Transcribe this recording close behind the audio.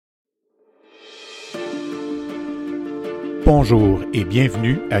Bonjour et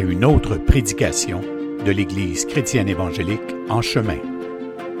bienvenue à une autre prédication de l'Église chrétienne évangélique En Chemin.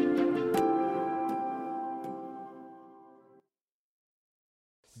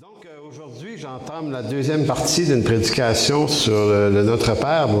 Donc aujourd'hui, j'entame la deuxième partie d'une prédication sur le Notre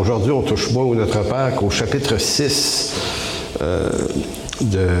Père. Mais aujourd'hui, on touche moins au Notre Père qu'au chapitre 6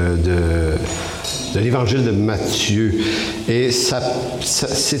 de l'Évangile de Matthieu. Et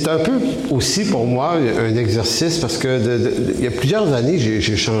c'est un peu aussi pour moi un exercice parce que il y a plusieurs années,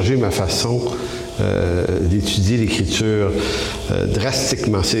 j'ai changé ma façon d'étudier l'Écriture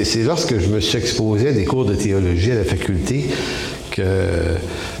drastiquement. C'est lorsque je me suis exposé à des cours de théologie à la faculté que,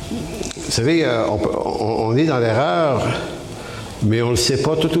 vous savez, on est dans l'erreur, mais on ne le sait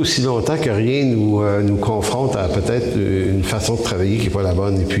pas tout aussi longtemps que rien nous confronte à peut-être une façon de travailler qui n'est pas la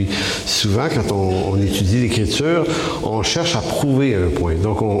bonne. Et puis, souvent, quand on étudie l'Écriture, on cherche à prouver un point.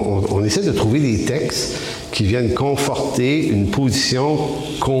 Donc, on essaie de trouver des textes qui viennent conforter une position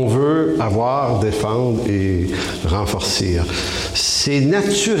qu'on veut avoir, défendre et renforcer. C'est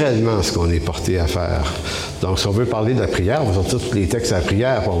naturellement ce qu'on est porté à faire. Donc, si on veut parler de la prière, on va sortir tous les textes à la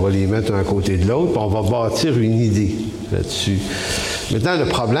prière, puis on va les mettre un à côté de l'autre, puis on va bâtir une idée là-dessus. Maintenant, le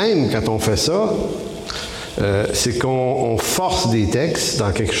problème, quand on fait ça, c'est qu'on force des textes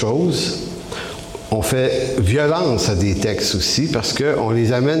dans quelque chose. On fait violence à des textes aussi parce qu'on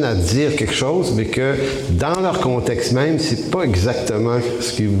les amène à dire quelque chose, mais que dans leur contexte même, c'est pas exactement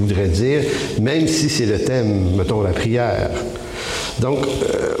ce qu'ils voudraient dire, même si c'est le thème, mettons, la prière. Donc,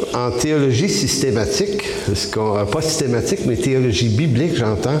 en théologie systématique, pas systématique, mais théologie biblique,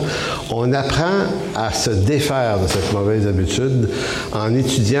 j'entends, on apprend à se défaire de cette mauvaise habitude en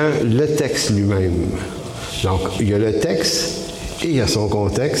étudiant le texte lui-même. Donc, il y a le texte et il y a son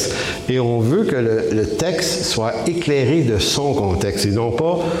contexte, et on veut que le texte soit éclairé de son contexte, et non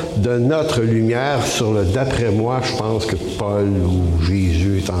pas de notre lumière sur le « d'après moi, je pense que Paul ou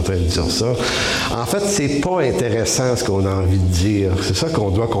Jésus est en train de dire ça ». En fait, c'est pas intéressant ce qu'on a envie de dire. C'est ça qu'on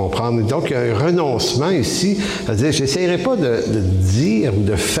doit comprendre. Donc, il y a un renoncement ici, à dire, j'essaierai pas de dire ou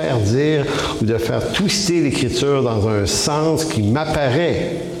de faire dire ou de faire twister l'Écriture dans un sens qui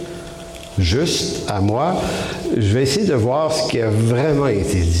m'apparaît juste à moi. Je vais essayer de voir ce qui a vraiment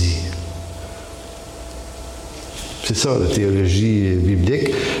été dit. C'est ça, la théologie biblique.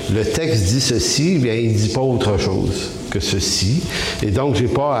 Le texte dit ceci, bien, il ne dit pas autre chose que ceci. Et donc, je n'ai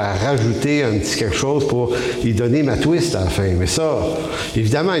pas à rajouter un petit quelque chose pour y donner ma twist à la fin. Mais ça,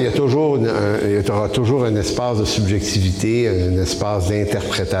 évidemment, il y aura toujours un espace de subjectivité, un espace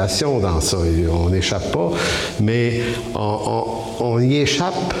d'interprétation dans ça. On n'échappe pas. Mais on y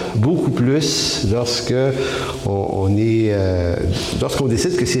échappe beaucoup plus lorsqu'on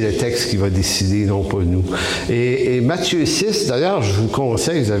décide que c'est le texte qui va décider, non pas nous. Et Matthieu 6, d'ailleurs, je vous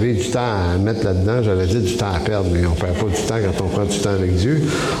conseille, vous avez du temps à mettre là-dedans, j'allais dire du temps à perdre, mais on ne perd pas du temps quand on prend du temps avec Dieu.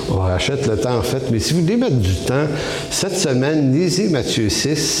 On rachète le temps, en fait. Mais si vous voulez mettre du temps, cette semaine, lisez Matthieu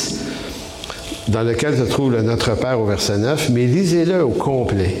 6, dans lequel se trouve le Notre Père au verset 9, mais lisez-le au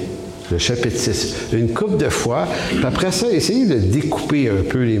complet. Le chapitre 6, une couple de fois. Puis après ça, essayez de découper un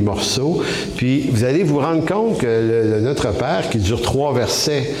peu les morceaux. Puis vous allez vous rendre compte que le Notre Père, qui dure 3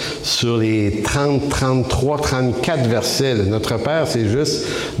 versets sur les 30, 33, 34 versets, le Notre Père, c'est juste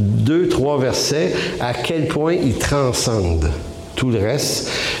 2-3 versets, à quel point il transcende tout le reste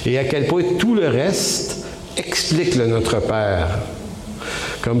et à quel point tout le reste explique le Notre Père.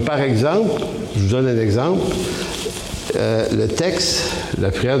 Comme par exemple, je vous donne un exemple, le texte,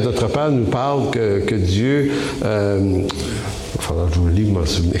 la prière de notre Père nous parle que Dieu... il va falloir que je vous le lis, vous m'en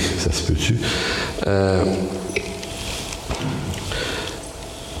souvenez, ça se peut-tu?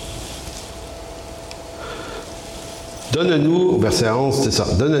 Donne-nous, verset 11, c'est ça,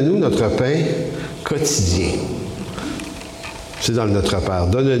 donne-nous notre pain quotidien. C'est dans le Notre Père.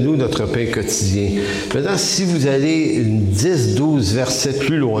 Donne-nous notre pain quotidien. Maintenant, si vous allez 10-12 versets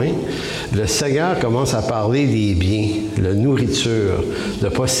plus loin, le Seigneur commence à parler des biens, la nourriture, de ne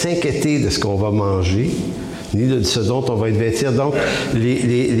pas s'inquiéter de ce qu'on va manger, ni de ce dont on va être vêtir. Donc,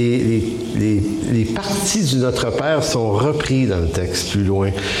 les parties du Notre Père sont reprises dans le texte plus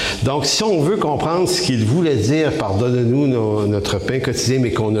loin. Donc, si on veut comprendre ce qu'il voulait dire par « donne-nous notre pain quotidien »,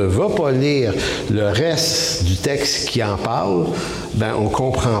 mais qu'on ne va pas lire le reste du texte qui en parle, ben on ne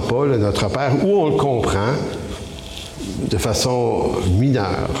comprend pas le Notre Père, ou on le comprend de façon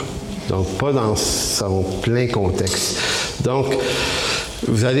mineure, donc pas dans son plein contexte. Donc,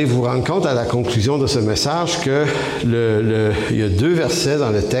 vous allez vous rendre compte à la conclusion de ce message que il y a 2 versets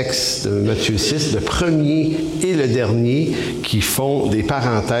dans le texte de Matthieu 6, le premier et le dernier, qui font des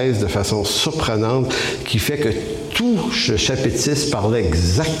parenthèses de façon surprenante, qui fait que tout le chapitre 6 parlait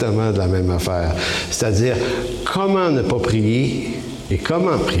exactement de la même affaire, c'est-à-dire comment ne pas prier et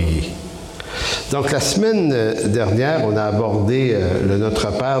comment prier. Donc, la semaine dernière, on a abordé le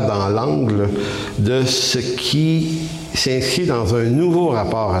Notre Père dans l'angle de ce qui s'inscrit dans un nouveau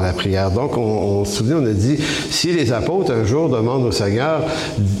rapport à la prière. Donc, on se souvient, on a dit, si les apôtres un jour demandent au Seigneur,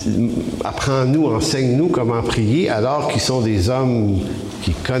 apprends-nous, enseigne-nous comment prier, alors qu'ils sont des hommes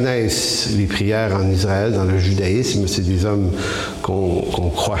qui connaissent les prières en Israël, dans le judaïsme, c'est des hommes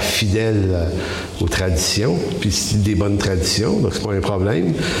qu'on croit fidèles aux traditions, puis c'est des bonnes traditions, donc c'est pas un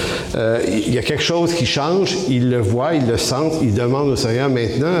problème. Il y a quelque chose qui change, ils le voient, ils le sentent, ils demandent au Seigneur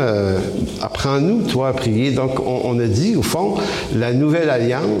maintenant, apprends-nous, toi, à prier. Donc, on a dit, au fond, la nouvelle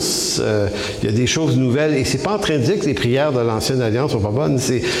alliance, il y a des choses nouvelles, et c'est pas en train de dire que les prières de l'ancienne alliance sont pas bonnes,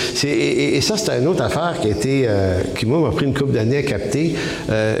 et ça, c'est une autre affaire qui moi, m'a pris une couple d'années à capter.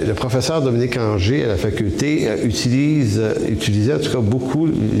 Le professeur Dominique Anger à la faculté utilisait en tout cas beaucoup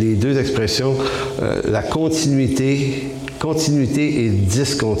les deux expressions, la continuité et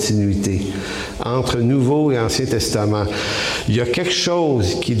discontinuité entre Nouveau et Ancien Testament. Il y a quelque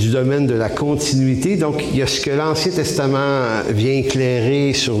chose qui est du domaine de la continuité, donc il y a ce que l'Ancien Testament vient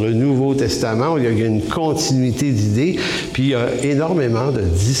éclairer sur le Nouveau Testament, il y a une continuité d'idées, puis il y a énormément de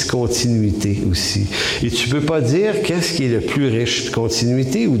discontinuité aussi. Et tu ne peux pas dire qu'est-ce qui est le plus riche,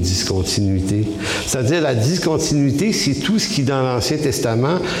 continuité ou discontinuité. C'est-à-dire la discontinuité, c'est tout ce qui dans l'Ancien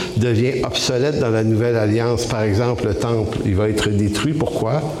Testament devient obsolète dans la Nouvelle Alliance. Par exemple, le temple, il va être détruit.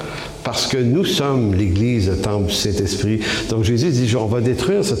 Pourquoi? Parce que nous sommes l'Église, le temple du Saint-Esprit. Donc Jésus dit, on va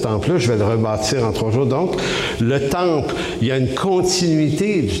détruire ce temple-là, je vais le rebâtir en 3 jours. Donc, le temple, il y a une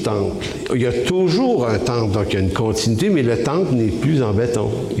continuité du temple. Il y a toujours un temple, donc il y a une continuité, mais le temple n'est plus en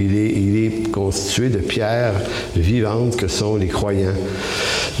béton. Il est constitué de pierres vivantes que sont les croyants.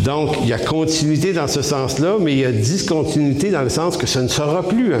 Donc, il y a continuité dans ce sens-là, mais il y a discontinuité dans le sens que ce ne sera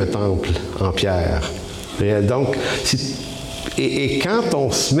plus un temple en pierre. Et donc, et quand on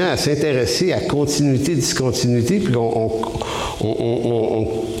se met à s'intéresser à continuité, discontinuité, puis on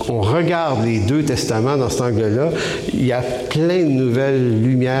regarde les deux testaments dans cet angle-là, il y a plein de nouvelles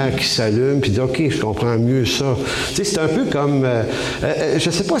lumières qui s'allument, puis dit, OK, je comprends mieux ça. Tu sais, c'est un peu comme, je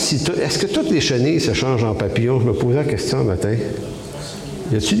ne sais pas si, est-ce que toutes les chenilles se changent en papillons? Je me posais la question un matin.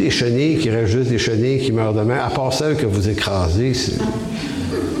 Y a-t-il des chenilles qui restent juste des chenilles qui meurent demain, à part celles que vous écrasez?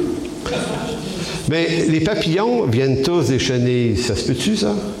 Mais les papillons viennent tous des chenilles. Ça se peut-tu,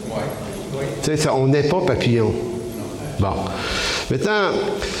 ça? Oui. Tu sais, on n'est pas papillon. Bon. Maintenant,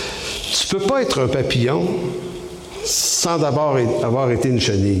 tu ne peux pas être un papillon sans d'abord avoir été une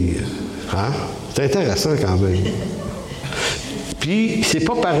chenille. Hein? C'est intéressant quand même. Puis, c'est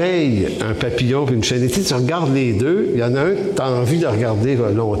pas pareil, un papillon et une chenille. Tu regardes les deux, il y en a un que tu as envie de regarder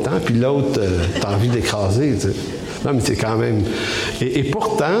longtemps, puis l'autre, tu as envie d'écraser. Tu sais. Non, mais c'est quand même... Et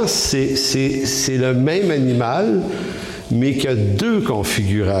pourtant, c'est le même animal, mais qui a 2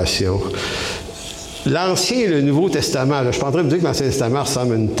 configurations. L'Ancien et le Nouveau Testament, là, je ne suis pas en train de vous dire que l'Ancien Testament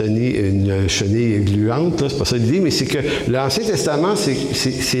ressemble à une chenille gluante, c'est pas ça l'idée, mais c'est que l'Ancien Testament,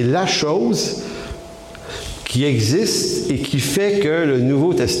 c'est la chose qui existe et qui fait que le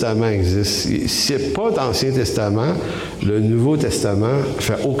Nouveau Testament existe. S'il n'y a pas d'Ancien Testament, le Nouveau Testament ne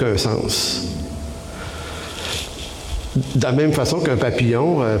fait aucun sens. De la même façon qu'un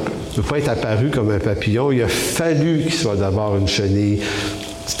papillon ne peut pas être apparu comme un papillon, il a fallu qu'il soit d'abord une chenille.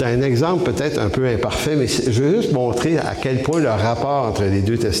 C'est un exemple peut-être un peu imparfait, mais je veux juste montrer à quel point le rapport entre les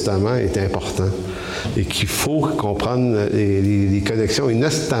deux testaments est important et qu'il faut comprendre les connexions, et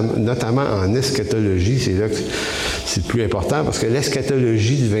notamment en eschatologie, c'est là que c'est le plus important, parce que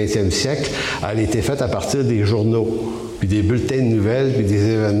l'eschatologie du 20e siècle, elle a été faite à partir des journaux, puis des bulletins de nouvelles, puis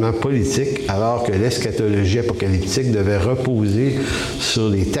des événements politiques, alors que l'eschatologie apocalyptique devait reposer sur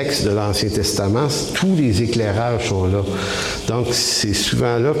les textes de l'Ancien Testament. Tous les éclairages sont là. Donc, c'est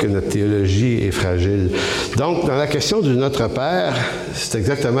souvent là que notre théologie est fragile. Donc, dans la question du Notre Père, c'est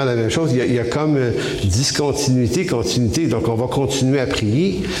exactement la même chose. Il y a comme discontinuité, continuité. Donc, on va continuer à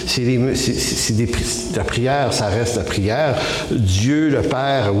prier. La prière, ça reste la prière. Dieu, le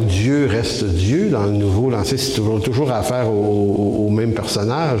Père, ou Dieu reste Dieu. Dans le Nouveau, l'Ancien, c'est toujours affaire au même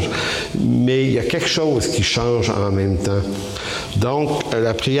personnage. Mais il y a quelque chose qui change en même temps. Donc,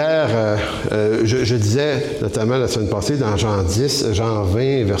 la prière, je disais, notamment la semaine passée, dans Jean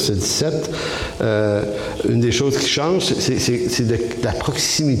 20, verset 17, une des choses qui change, c'est de la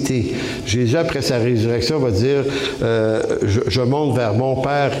proximité. Jésus, après sa résurrection, va dire, je monte vers mon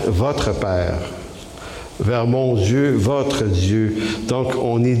Père, votre Père. vers mon Dieu, votre Dieu. Donc,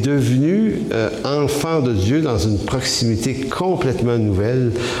 on est devenu enfant de Dieu dans une proximité complètement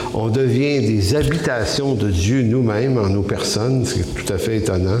nouvelle. On devient des habitations de Dieu nous-mêmes, en nos personnes, c'est tout à fait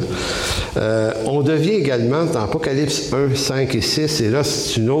étonnant. On devient également, dans Apocalypse 1, 5 et 6, et là,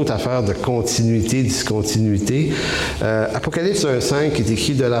 c'est une autre affaire de continuité, discontinuité. Apocalypse 1, 5 est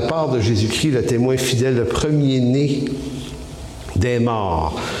écrit « De la part de Jésus-Christ, le témoin fidèle, le premier-né des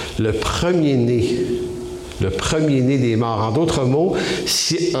morts. » Le premier-né des morts. En d'autres mots,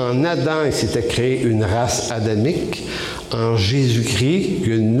 si en Adam, il s'était créé une race adamique, en Jésus-Christ, il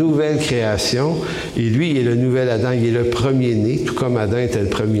y a une nouvelle création, et lui, il est le nouvel Adam, il est le premier-né, tout comme Adam était le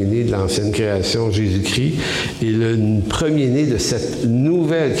premier-né de l'ancienne création, Jésus-Christ, est le premier-né de cette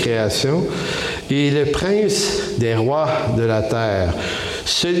nouvelle création, et le prince des rois de la terre.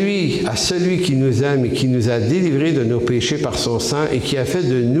 Celui qui nous aime et qui nous a délivrés de nos péchés par son sang et qui a fait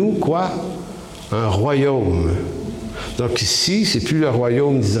de nous, quoi? Un royaume. Donc ici, c'est plus le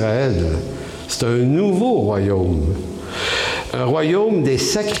royaume d'Israël. C'est un nouveau royaume. Un royaume des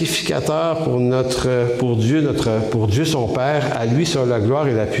sacrificateurs pour Dieu son Père. À lui soit la gloire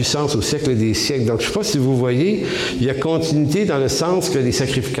et la puissance au siècle des siècles. Donc je ne sais pas si vous voyez, il y a continuité dans le sens que les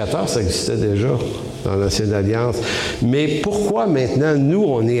sacrificateurs, ça existait déjà dans l'Ancienne Alliance. Mais pourquoi maintenant, nous,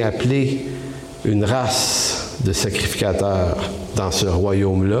 on est appelés une race de sacrificateurs dans ce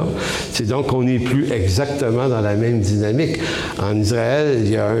royaume-là? C'est donc qu'on n'est plus exactement dans la même dynamique. En Israël,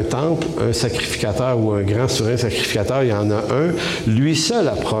 il y a un temple, un sacrificateur ou un grand souverain sacrificateur, il y en a un. Lui seul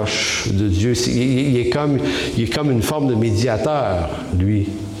approche de Dieu. Il est comme une forme de médiateur, lui.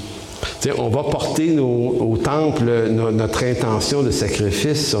 T'sais, on va porter au temple notre intention de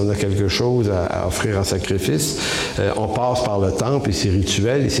sacrifice, si on a quelque chose à offrir en sacrifice. On passe par le temple et ses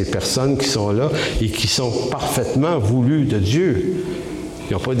rituels et ces personnes qui sont là et qui sont parfaitement voulues de Dieu.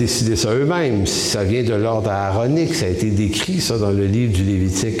 Ils n'ont pas décidé ça eux-mêmes. Ça vient de l'ordre aaronique. Ça a été décrit, ça, dans le livre du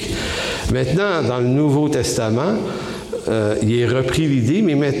Lévitique. Maintenant, dans le Nouveau Testament, il est repris l'idée,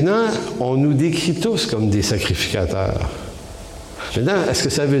 mais maintenant, on nous décrit tous comme des sacrificateurs. Maintenant, est-ce que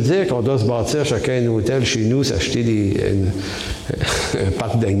ça veut dire qu'on doit se bâtir chacun un hôtel chez nous, s'acheter un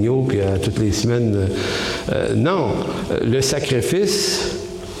parc d'agneaux, puis toutes les semaines? Non. Le sacrifice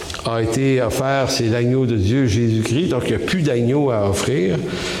a été offert, c'est l'agneau de Dieu, Jésus-Christ, donc il n'y a plus d'agneau à offrir,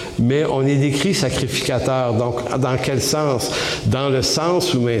 mais on est décrit sacrificateur. Donc, dans quel sens? Dans le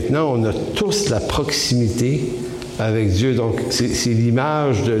sens où maintenant, on a tous la proximité avec Dieu. Donc, c'est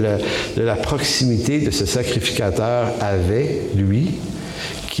l'image de la proximité de ce sacrificateur avec lui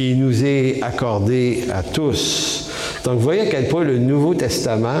qui nous est accordée à tous. Donc, vous voyez à quel point le Nouveau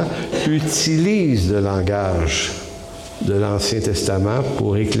Testament utilise le langage de l'Ancien Testament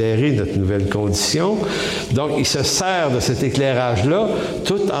pour éclairer notre nouvelle condition. Donc, il se sert de cet éclairage-là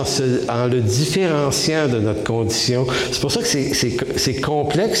tout en le différenciant de notre condition. C'est pour ça que c'est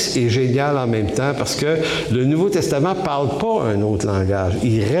complexe et génial en même temps, parce que le Nouveau Testament ne parle pas un autre langage.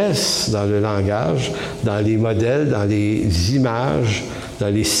 Il reste dans le langage, dans les modèles, dans les images, dans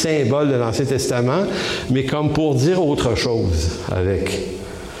les symboles de l'Ancien Testament, mais comme pour dire autre chose avec.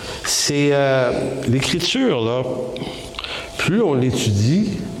 C'est l'Écriture, là. Plus on l'étudie,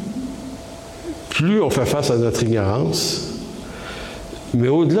 plus on fait face à notre ignorance. Mais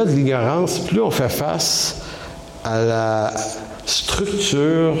au-delà de l'ignorance, plus on fait face à la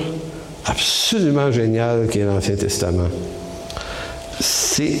structure absolument géniale qu'est l'Ancien Testament.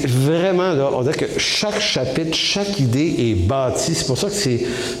 C'est vraiment là, on dirait que chaque chapitre, chaque idée est bâtie. C'est pour ça que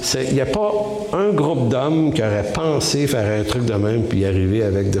il n'y a pas un groupe d'hommes qui aurait pensé faire un truc de même puis y arriver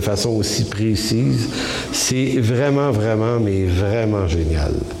de façon aussi précise. C'est vraiment, vraiment, mais vraiment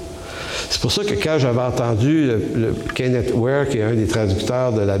génial. C'est pour ça que quand j'avais entendu le Kenneth Ware, qui est un des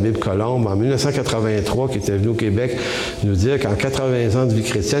traducteurs de la Bible Colombe, en 1983, qui était venu au Québec, nous dire qu'en 80 ans de vie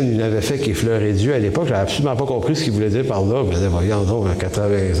chrétienne, il n'avait fait qu'effleurer Dieu. À l'époque, je n'avais absolument pas compris ce qu'il voulait dire par là. Je me disais, voyons donc, en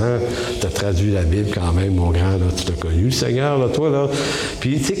 80 ans, tu as traduit la Bible quand même, mon grand, là, tu t'as connu le Seigneur, là, toi, là.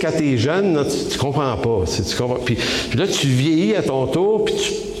 Puis, tu sais, quand tu es jeune, là, tu comprends pas. Tu comprends. Puis là, tu vieillis à ton tour, puis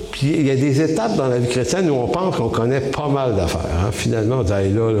il y a des étapes dans la vie chrétienne où on pense qu'on connaît pas mal d'affaires. Hein. Finalement, on dit,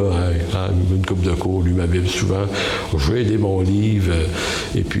 hey, là, une coupe de cours, lu ma Bible souvent, je vais aider mon livre,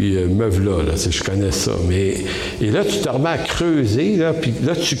 et puis me voilà, là, je connais ça. Et là, tu te remets à creuser, là, puis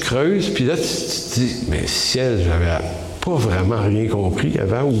là, tu creuses, puis là, tu te dis, mais ciel, j'avais pas vraiment rien compris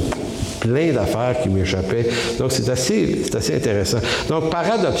avant, ou plein d'affaires qui m'échappaient. Donc, c'est assez intéressant. Donc,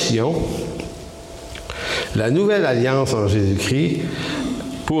 par adoption, la nouvelle alliance en Jésus-Christ,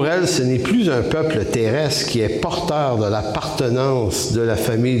 Pour elle, ce n'est plus un peuple terrestre qui est porteur de l'appartenance de la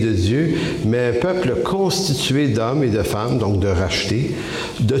famille de Dieu, mais un peuple constitué d'hommes et de femmes, donc de rachetés,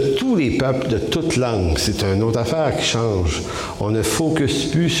 de tous les peuples, de toutes langues. C'est une autre affaire qui change. On ne focus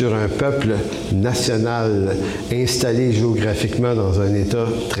plus sur un peuple national installé géographiquement dans un État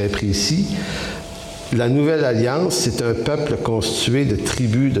très précis. La Nouvelle Alliance, c'est un peuple constitué de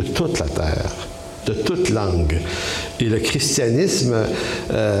tribus de toute la terre, de toute langue. Et le christianisme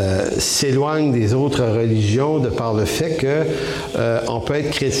s'éloigne des autres religions de par le fait qu'on peut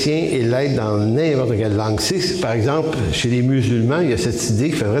être chrétien et l'être dans n'importe quelle langue. Par exemple, chez les musulmans, il y a cette idée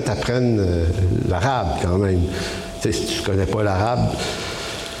qu'il faudrait t'apprendre l'arabe quand même. Si tu ne connais pas l'arabe,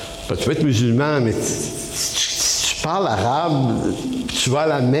 tu peux être musulman, mais si tu parles arabe, tu vas à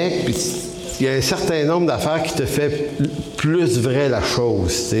la Mecque, puis il y a un certain nombre d'affaires qui te fait plus vrai la chose.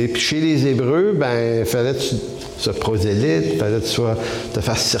 T'sais. Puis chez les Hébreux, il fallait que tu sois prosélyte, il fallait que tu te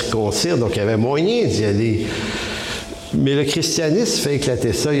fasses circoncire, donc il y avait moyen d'y aller. Mais le christianisme fait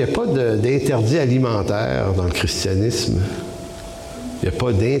éclater ça. Il n'y a pas d'interdit alimentaire dans le christianisme. Il n'y a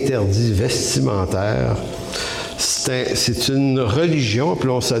pas d'interdit vestimentaire. C'est une religion,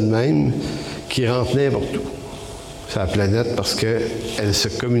 appelons ça de même, qui rentre n'importe où sur la planète parce qu'elle se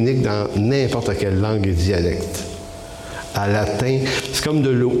communique dans n'importe quelle langue et dialecte. À latin, c'est comme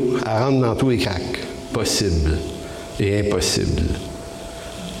de l'eau. Elle rentre dans tous les cracks. Possible et impossible.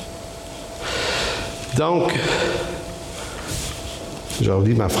 Donc, je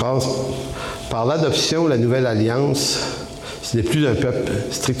relis ma phrase. Par l'adoption, la Nouvelle Alliance, ce n'est plus un peuple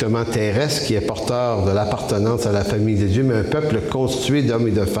strictement terrestre qui est porteur de l'appartenance à la famille de Dieu, mais un peuple constitué d'hommes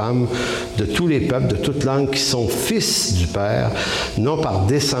et de femmes, de tous les peuples, de toutes langues, qui sont fils du Père, non par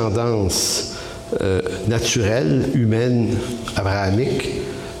descendance naturelle, humaine, abrahamique,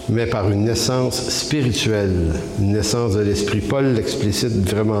 mais par une naissance spirituelle, une naissance de l'Esprit. Paul l'explicite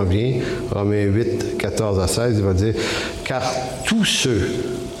vraiment bien, Romains 8, 14 à 16, il va dire « Car tous ceux,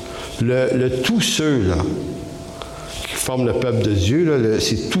 le tous ceux, là, qui forment le peuple de Dieu, là,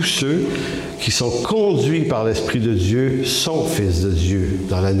 c'est tous ceux qui sont conduits par l'Esprit de Dieu sont fils de Dieu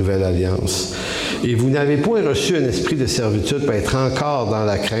dans la Nouvelle Alliance. Et vous n'avez point reçu un esprit de servitude pour être encore dans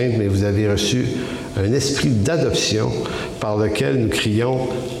la crainte, mais vous avez reçu un esprit d'adoption par lequel nous crions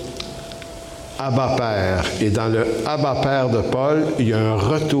 « Abba Père ». Et dans le « Abba Père » de Paul, il y a un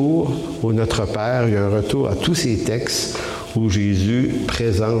retour au Notre Père, il y a un retour à tous ces textes où Jésus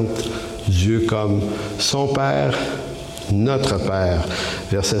présente Dieu comme son Père, notre Père.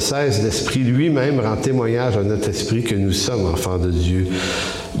 Verset 16, l'Esprit lui-même rend témoignage à notre esprit que nous sommes enfants de Dieu.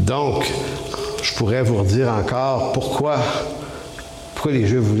 Donc, je pourrais vous redire encore pourquoi les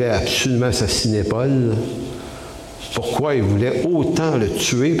Juifs voulaient absolument assassiner Paul. Pourquoi ils voulaient autant le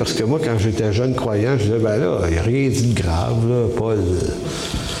tuer? Parce que moi, quand j'étais jeune croyant, je disais, il n'y a rien dit de grave, là, Paul.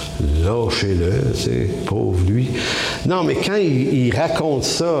 Lâchez-le, pauvre lui. Non, mais quand il raconte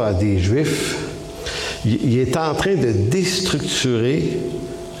ça à des Juifs, il est en train de déstructurer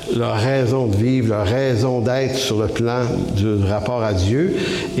leur raison de vivre, leur raison d'être sur le plan du rapport à Dieu.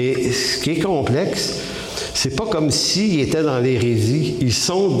 Et ce qui est complexe, c'est pas comme s'ils étaient dans l'hérésie. Ils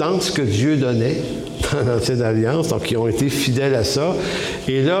sont dans ce que Dieu donnait dans l'Ancienne Alliance, donc ils ont été fidèles à ça.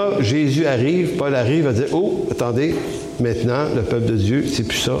 Et là, Jésus arrive, Paul arrive à dire « Oh, attendez, maintenant, le peuple de Dieu, c'est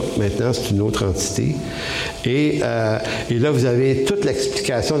plus ça. Maintenant, c'est une autre entité. » Et là, vous avez toute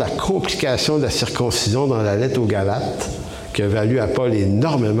l'explication, la complication de la circoncision dans la lettre aux Galates, qui a valu à Paul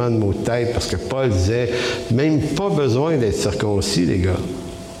énormément de maux de tête, parce que Paul disait « Même pas besoin d'être circoncis, les gars.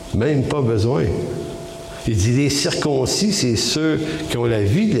 Même pas besoin. » Il dit « Les circoncis, c'est ceux qui ont la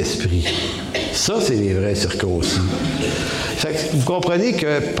vie de l'esprit. Ça, c'est les vrais circoncis. » Fait que vous comprenez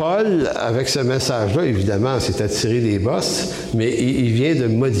que Paul, avec ce message-là, évidemment, s'est attiré des bosses, mais il vient de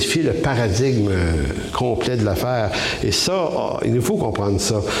modifier le paradigme complet de l'affaire. Et ça, il nous faut comprendre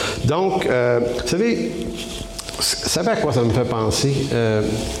ça. Donc, vous savez à quoi ça me fait penser?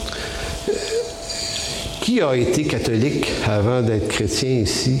 Qui a été catholique avant d'être chrétien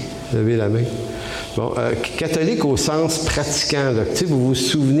ici? Levez la main. Bon, catholique au sens pratiquant. Là. Vous vous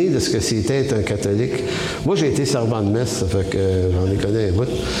souvenez de ce que c'était être un catholique? Moi, j'ai été servant de messe, ça fait que j'en ai connu un bout.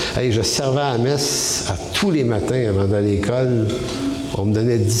 Hey, je servais à la messe à tous les matins avant d'aller à l'école. On me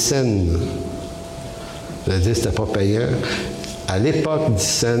donnait 10 cents. Je disais que c'était pas payant. À l'époque, 10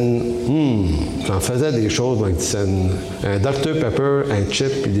 cents, j'en faisais des choses avec 10 cents. Un Dr Pepper, un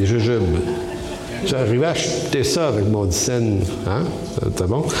chip et des jujubes. J'arrivais à acheter ça avec mon 10 cents. Hein? C'était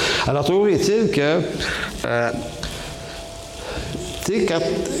bon. Alors, toujours est-il que, tu sais,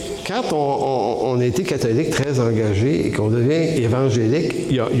 quand on a été catholique très engagé et qu'on devient évangélique,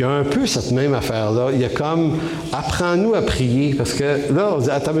 il y a un peu cette même affaire-là. Il y a comme, apprends-nous à prier. Parce que là, on dit,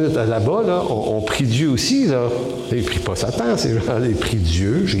 attends une minute, là-bas, là, on prie Dieu aussi. Là. Ils ne prient pas Satan, ces gens-là, ils prient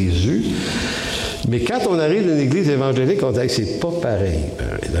Dieu, Jésus. Mais quand on arrive dans une église évangélique, on dit, hey, c'est pas pareil.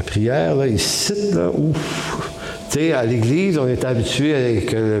 La prière, là, ils citent, là, ouf. Tu sais, à l'église, on était habitué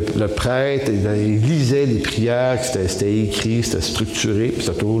avec le prêtre, il lisait les prières, c'était écrit, c'était structuré, puis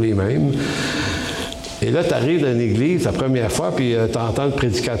c'était toujours les mêmes. Et là, tu arrives dans l'église la première fois, puis tu entends le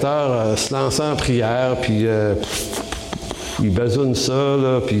prédicateur se lancer en prière, puis il besogne ça,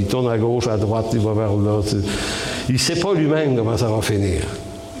 là, puis il tourne à gauche, à droite, il va vers là. Il ne sait pas lui-même comment ça va finir.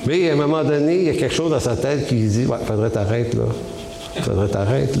 Mais à un moment donné, il y a quelque chose dans sa tête qui dit « Ouais, faudrait t'arrêter, là. » Faudrait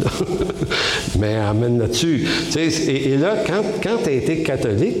t'arrêter, là. Mais amène là-dessus. Tu sais, et là, quand tu as été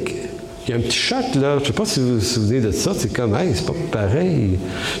catholique, il y a un petit choc, là. Je ne sais pas si vous vous souvenez de ça. C'est comme, hey, c'est pas pareil.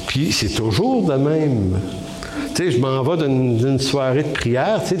 Puis c'est toujours de même. Tu sais, je m'en vais d'une soirée de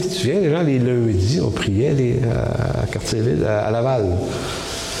prière. Tu sais, tu te souviens, les gens, les lundis, on priait à Cartierville, à Laval.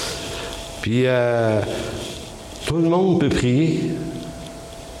 Puis tout le monde peut prier.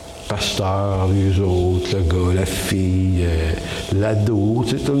 Pasteur, les autres, le gars, la fille, l'ado,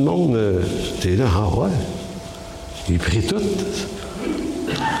 tu sais, tout le monde, t'es là, ah ouais, ils prient tout.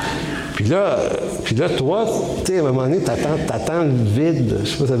 Puis là, toi, tu sais, à un moment donné, t'attends le vide. Je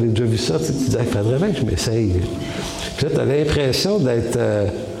sais pas si vous avez déjà vu ça, tu dis, il faudrait bien que je m'essaye. Puis là, t'as l'impression d'être, tu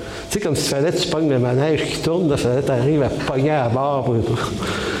sais, comme s'il fallait que tu pognes le manège qui tourne, il fallait que t'arrives à pogner à bord.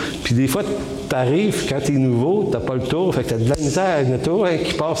 Puis des fois, t'arrives, quand t'es nouveau, t'as pas le tour, fait que t'as de la misère avec le tour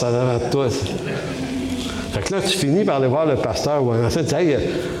qui passe en avant de toi. Fait que là, tu finis par aller voir le pasteur ou un ancien, tu dis, hey,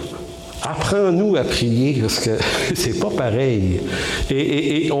 apprends-nous à prier, parce que c'est pas pareil.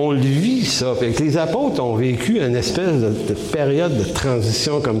 Et on le vit, ça. Fait que les apôtres ont vécu une espèce de période de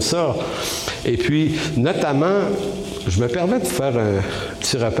transition comme ça. Et puis, notamment, je me permets de faire un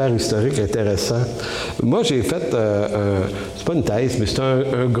petit repère historique intéressant. Moi, j'ai fait, c'est pas une thèse, mais c'est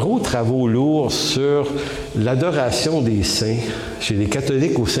un gros travaux lourd sur l'adoration des saints chez les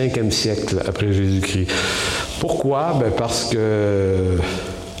catholiques au 5e siècle après Jésus-Christ. Pourquoi? Parce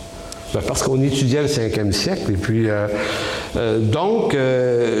qu'on étudiait le 5e siècle. Et puis, donc,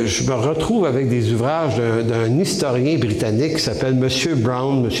 je me retrouve avec des ouvrages d'un historien britannique qui s'appelle M.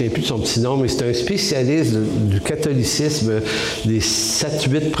 Brown. Je ne me souviens plus de son petit nom, mais c'est un spécialiste du catholicisme des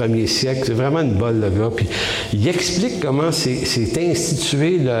 7-8 premiers siècles. C'est vraiment une bolle, le gars. Puis, il explique comment s'est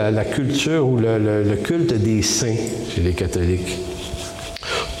institué la culture ou le culte des saints chez les catholiques.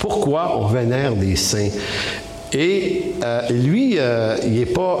 Pourquoi on vénère des saints? Et lui, il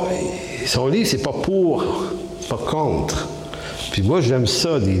est pas. Son livre, c'est pas pour, pas contre. Puis moi, j'aime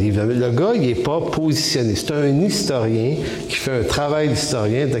ça, des livres. Le gars, il n'est pas positionné. C'est un historien qui fait un travail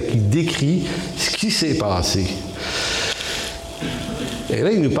d'historien, qui décrit ce qui s'est passé. Et là,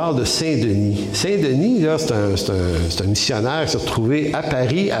 il nous parle de Saint-Denis. Saint-Denis, là, c'est un missionnaire qui s'est retrouvé à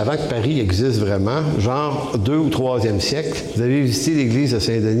Paris avant que Paris existe vraiment, genre 2e ou 3e siècle. Vous avez visité l'église de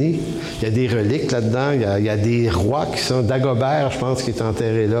Saint-Denis? Il y a des reliques là-dedans. Il y a des rois qui sont... Dagobert, je pense, qui est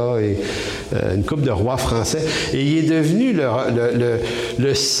enterré là, et une couple de rois français. Et il est devenu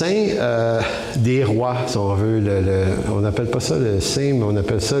le saint des rois, si on veut. On n'appelle pas ça le saint, mais on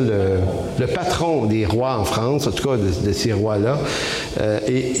appelle ça le patron des rois en France, en tout cas de ces rois-là.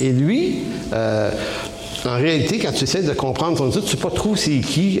 Et lui, en réalité, quand tu essaies de comprendre son histoire, tu ne sais pas trop c'est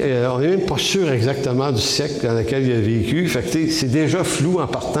qui. On n'est même pas sûr exactement du siècle dans lequel il a vécu. Fait que c'est déjà flou en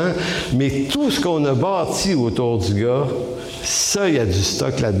partant. Mais tout ce qu'on a bâti autour du gars, ça, il y a du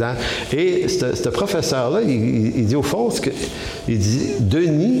stock là-dedans. Et ce professeur-là, il dit au fond, il dit,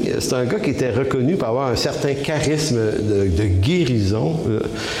 Denis, c'est un gars qui était reconnu pour avoir un certain charisme de guérison.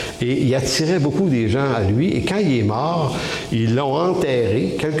 Et il attirait beaucoup des gens à lui. Et quand il est mort, ils l'ont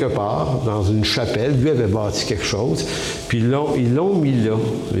enterré quelque part dans une chapelle. Lui avait bâti quelque chose. Puis ils l'ont mis là.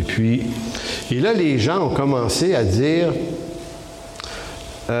 Et là, les gens ont commencé à dire...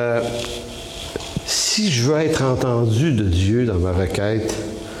 si je veux être entendu de Dieu dans ma requête,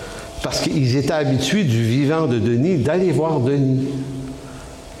 parce qu'ils étaient habitués du vivant de Denis, d'aller voir Denis.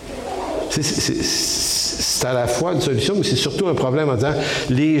 C'est à la fois une solution, mais c'est surtout un problème en disant,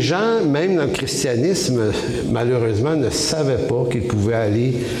 les gens, même dans le christianisme, malheureusement, ne savaient pas qu'ils pouvaient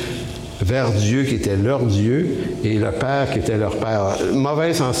aller vers Dieu qui était leur Dieu et le Père qui était leur Père. Le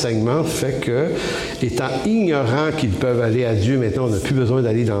mauvais enseignement fait que, étant ignorants qu'ils peuvent aller à Dieu, maintenant on n'a plus besoin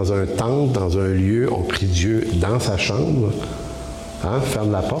d'aller dans un temple, dans un lieu, on prie Dieu dans sa chambre.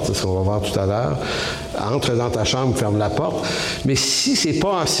 Ferme la porte, c'est ce qu'on va voir tout à l'heure. Entre dans ta chambre, ferme la porte. Mais si ce n'est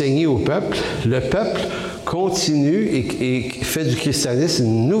pas enseigné au peuple, le peuple continue et fait du christianisme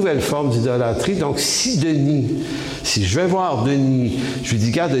une nouvelle forme d'idolâtrie. Donc, si je vais voir Denis, je lui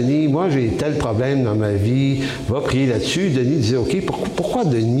dis, gars, Denis, moi, j'ai tel problème dans ma vie, va prier là-dessus. Denis disait, OK, pourquoi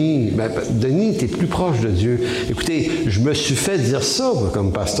Denis? Denis, tu es plus proche de Dieu. Écoutez, je me suis fait dire ça, moi,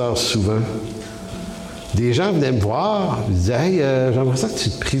 comme pasteur, souvent. Des gens venaient me voir, ils disaient, « Hey, j'aimerais ça que tu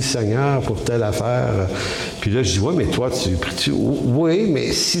pries le Seigneur pour telle affaire. » Puis là, je dis, « Oui, mais toi, tu pries-tu? » « Oui,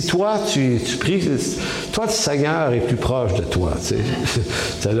 mais si toi, tu pries, toi, le Seigneur est plus proche de toi. » Tu sais.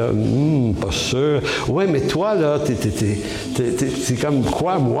 C'est là, pas sûr. « Oui, mais toi, là, c'est comme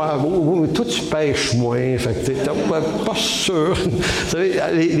quoi, moi? Oui, mais toi, tu pêches moins. Fait que t'es pas sûr. » Vous savez,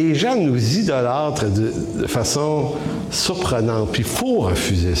 les gens nous idolâtrent de façon surprenante. Puis il faut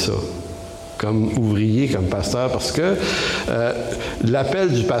refuser ça. Comme ouvrier, comme pasteur, parce que l'appel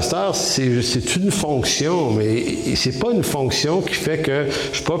du pasteur, c'est une fonction, mais c'est pas une fonction qui fait que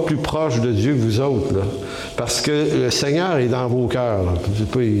je suis pas plus proche de Dieu que vous autres, là. Parce que le Seigneur est dans vos cœurs.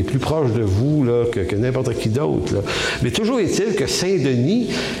 Il est plus proche de vous là, que n'importe qui d'autre. Là. Mais toujours est-il que Saint-Denis,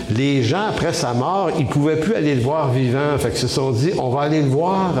 les gens, après sa mort, ils pouvaient plus aller le voir vivant. Fait qu'ils se sont dit, on va aller le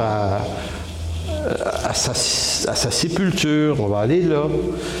voir à sa sépulture, on va aller là.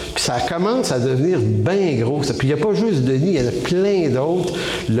 Puis ça commence à devenir bien gros. Puis il n'y a pas juste Denis, il y en a plein d'autres.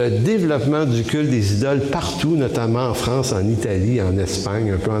 Le développement du culte des idoles partout, notamment en France, en Italie, en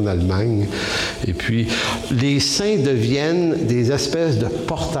Espagne, un peu en Allemagne. Et puis, les saints deviennent des espèces de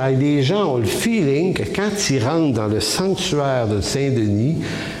portails. Les gens ont le feeling que quand ils rentrent dans le sanctuaire de Saint-Denis,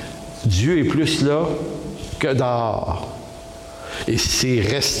 Dieu est plus là que dehors. Et c'est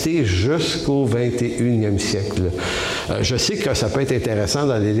resté jusqu'au 21e siècle. Je sais que ça peut être intéressant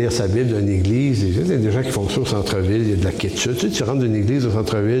d'aller lire sa Bible d'une église. Il y a des gens qui font ça au centre-ville, il y a de la quiétude. Tu rentres d'une église au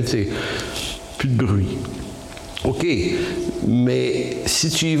centre-ville, c'est plus de bruit. OK, mais si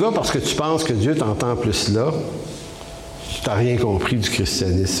tu y vas parce que tu penses que Dieu t'entend plus là, tu n'as rien compris du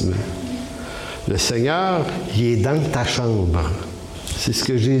christianisme. Le Seigneur, il est dans ta chambre. C'est ce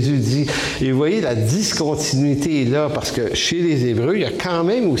que Jésus dit. Et vous voyez, la discontinuité est là, parce que chez les Hébreux, il y a quand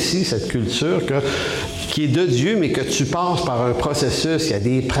même aussi cette culture qui est de Dieu, mais que tu passes par un processus. Il y a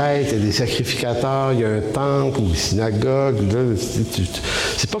des prêtres, il y a des sacrificateurs, il y a un temple ou une synagogue. Là,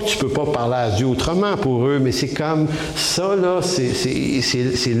 c'est pas que tu peux pas parler à Dieu autrement pour eux, mais c'est comme ça, là,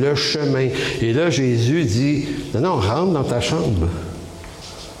 c'est le chemin. Et là, Jésus dit, non, rentre dans ta chambre.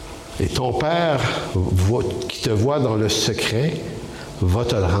 Et ton Père, qui te voit dans le secret, va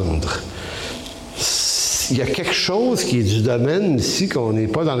te le rendre. Il y a quelque chose qui est du domaine ici, qu'on n'est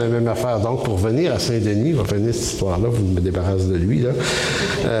pas dans la même affaire. Donc, pour venir à Saint-Denis, on va finir cette histoire-là, vous me débarrassez de lui, là.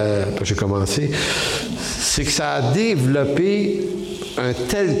 J'ai commencé. C'est que ça a développé un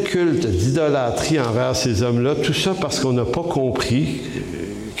tel culte d'idolâtrie envers ces hommes-là, tout ça parce qu'on n'a pas compris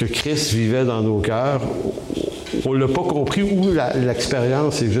que Christ vivait dans nos cœurs. On ne l'a pas compris ou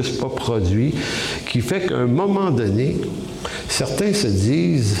l'expérience n'est juste pas produite, qui fait qu'à un moment donné, certains se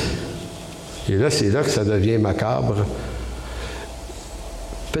disent, et là c'est là que ça devient macabre,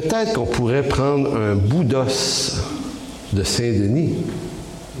 peut-être qu'on pourrait prendre un bout d'os de Saint-Denis,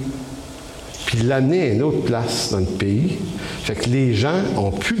 puis l'amener à une autre place dans le pays. Fait que les gens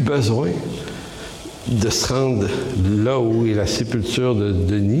n'ont plus besoin de se rendre là où est la sépulture de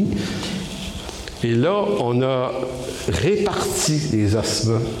Denis. Et là, on a réparti les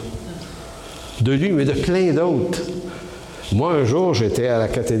ossements de lui, mais de plein d'autres. Moi, un jour, j'étais à la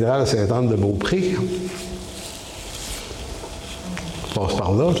cathédrale Sainte-Anne-de-Beaupré. Je passe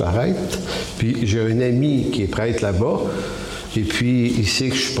par là, j'arrête. Puis j'ai un ami qui est prêtre là-bas. Et puis, il sait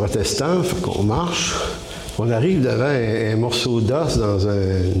que je suis protestant, fait qu'on marche. On arrive devant un morceau d'os dans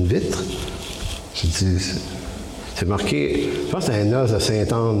une vitre. Je dis, c'est marqué, je pense que c'est un os de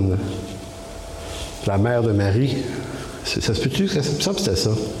Sainte-Anne. La mère de Marie. Ça se peut-tu? Ça me semble que c'était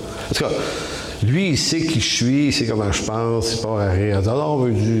ça. En tout cas, lui, il sait qui je suis, il sait comment je pense, il part à rire. Il dit, alors, on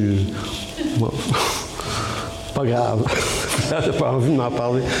veut du... Bon. Pas grave. J'ai pas envie de m'en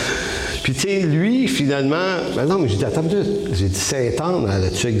parler. Puis, tu sais, lui, finalement... Ben non, mais j'ai dit, attends, j'ai dit, Sainte-Anne, elle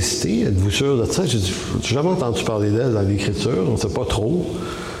a-tu existé? Êtes-vous sûr de ça? J'ai dit, j'ai jamais entendu parler d'elle dans l'Écriture, on ne sait pas trop.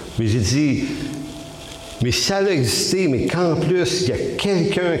 Mais j'ai dit... Mais si elle a existé, mais qu'en plus, il y a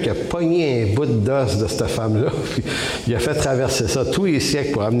quelqu'un qui a pogné un bout d'os de cette femme-là, puis il a fait traverser ça tous les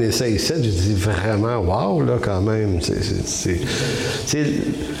siècles pour amener ça ici, j'ai dit vraiment, wow, là, quand même. Tu sais,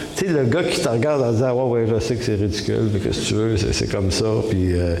 le gars qui te regarde en disant, ouais, je sais que c'est ridicule, mais qu'est-ce que tu veux, c'est comme ça.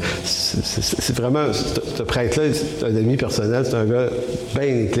 Puis c'est vraiment, ce prêtre-là, c'est un ami personnel, c'est un gars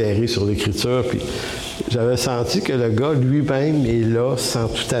bien éclairé sur l'Écriture, puis j'avais senti que le gars lui-même est là, sans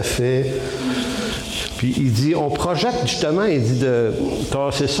tout à fait. Puis il dit, on projette justement, il dit de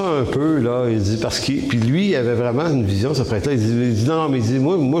tasser ça un peu, là, il dit, parce que, puis lui, il avait vraiment une vision, ce prêtre-là, il dit non, mais il dit,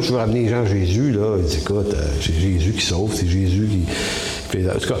 moi, je veux ramener les gens à Jésus, là. Il dit, écoute, c'est Jésus qui sauve, c'est Jésus qui fait,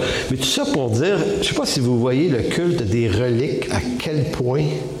 en tout cas. Mais tout ça pour dire, je ne sais pas si vous voyez le culte des reliques, à quel point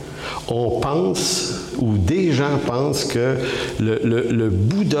on pense, ou des gens pensent que le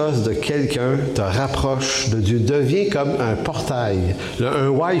bout d'os de quelqu'un te rapproche de Dieu, devient comme un portail, un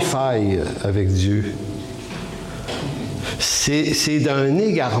Wi-Fi avec Dieu. C'est d'un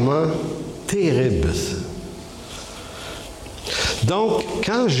égarement terrible. Donc,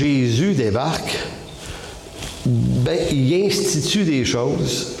 quand Jésus débarque, il institue des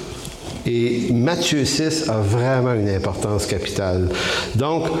choses. Et Matthieu 6 a vraiment une importance capitale.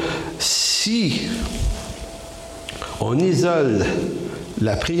 Donc, si on isole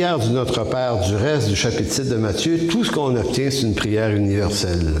la prière du Notre Père du reste du chapitre 7 de Matthieu, tout ce qu'on obtient, c'est une prière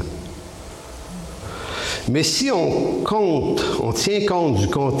universelle. Mais si on tient compte du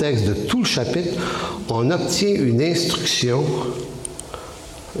contexte de tout le chapitre, on obtient une instruction.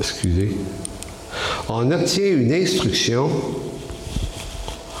 On obtient une instruction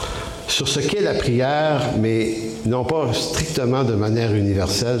sur ce qu'est la prière, mais non pas strictement de manière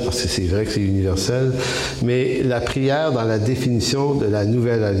universelle, parce que c'est vrai que c'est universel, mais la prière dans la définition de la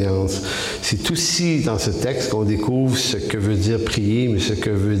Nouvelle Alliance. C'est aussi dans ce texte qu'on découvre ce que veut dire prier, mais ce que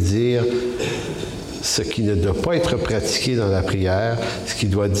veut dire ce qui ne doit pas être pratiqué dans la prière, ce qui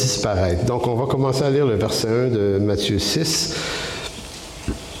doit disparaître. Donc, on va commencer à lire le verset 1 de Matthieu 6,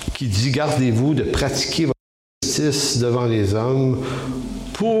 qui dit « Gardez-vous de pratiquer votre justice devant les hommes,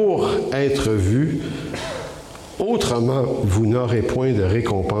 pour être vu, autrement vous n'aurez point de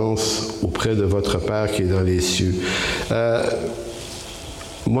récompense auprès de votre Père qui est dans les cieux. »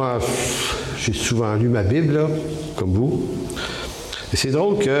 Moi, j'ai souvent lu ma Bible, là, comme vous. Et c'est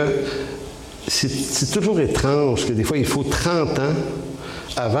drôle que c'est toujours étrange que des fois, il faut 30 ans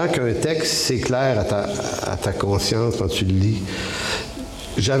avant qu'un texte s'éclaire à ta conscience quand tu le lis.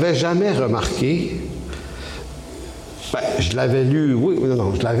 J'avais jamais remarqué. Je l'avais lu,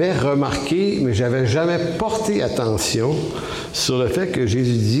 je l'avais remarqué, mais je n'avais jamais porté attention sur le fait que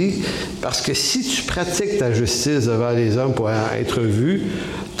Jésus dit, parce que si tu pratiques ta justice devant les hommes pour être vu,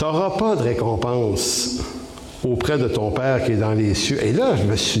 tu n'auras pas de récompense auprès de ton Père qui est dans les cieux. Et là, je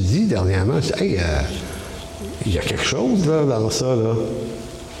me suis dit dernièrement, hey, il y a quelque chose là, dans ça.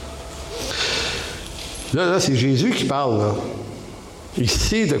 Là, c'est Jésus qui parle, là. Il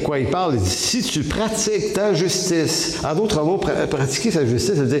sait de quoi il parle. Il dit, si tu pratiques ta justice, en d'autres mots, pratiquer sa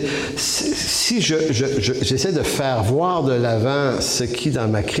justice, ça veut dire, si j'essaie de faire voir de l'avant ce qui, dans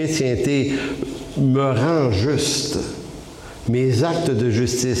ma chrétienté, me rend juste, mes actes de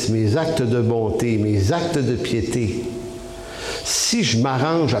justice, mes actes de bonté, mes actes de piété, si je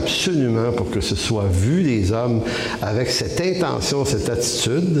m'arrange absolument pour que ce soit vu des hommes avec cette intention, cette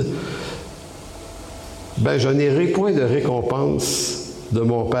attitude, je n'aurai point de récompense de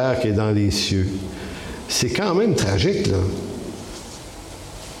mon Père qui est dans les cieux. C'est quand même tragique, là.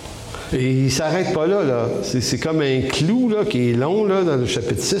 Et il ne s'arrête pas là, là. C'est comme un clou, là, qui est long, là, dans le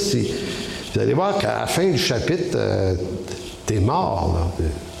chapitre 6. Vous allez voir qu'à la fin du chapitre, t'es mort, là.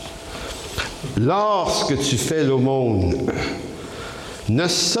 Lorsque tu fais l'aumône, ne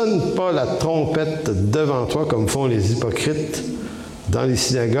sonne pas la trompette devant toi comme font les hypocrites dans les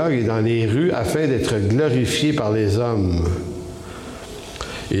synagogues et dans les rues, afin d'être glorifiés par les hommes.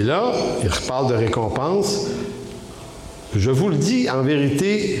 Et là, il reparle de récompense. Je vous le dis, en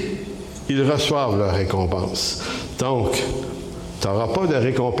vérité, ils reçoivent leur récompense. Donc, tu n'auras pas de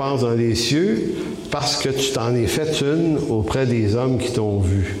récompense dans les cieux parce que tu t'en es fait une auprès des hommes qui t'ont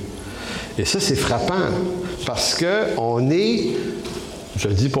vu. Et ça, c'est frappant, parce qu'on est, je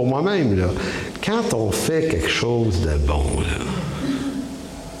le dis pour moi-même, là, quand on fait quelque chose de bon, là,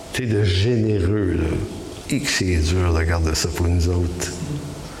 tu sais, de généreux, là. Et que c'est dur de garder ça pour nous autres.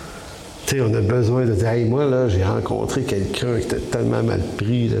 Tu sais, on a besoin de dire, hey, moi, là, j'ai rencontré quelqu'un qui était tellement mal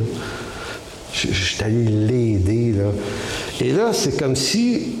pris, là. Je suis allé l'aider, là. Et là, c'est comme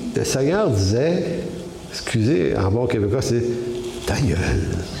si le Seigneur disait, excusez, en bon québécois, c'est ta gueule.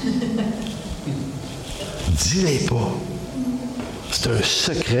 Dis-les pas. C'est un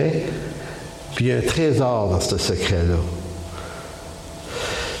secret, puis il y a un trésor dans ce secret-là.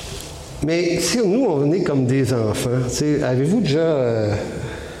 Mais si nous, on est comme des enfants, avez-vous déjà,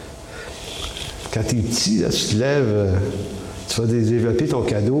 quand tu es petit, là, tu te lèves, tu vas développer ton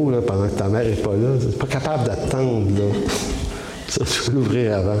cadeau là, pendant que ta mère n'est pas là, tu n'es pas capable d'attendre. Là. Ça, tu peux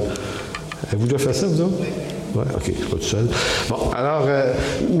l'ouvrir avant. Avez-vous déjà fait ça, vous autres? Ouais, OK, je suis pas tout seul. Bon, alors,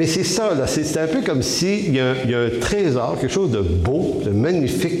 mais c'est ça, là. C'est un peu comme s'il y a un trésor, quelque chose de beau, de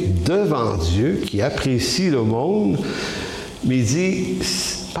magnifique devant Dieu, qui apprécie le monde, mais il dit,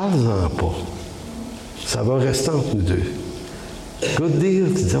 parle-en pas. Ça va rester entre nous deux. Good deal.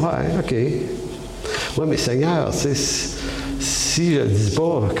 Tu dis, ouais, OK. Oui, mais Seigneur, si je ne le dis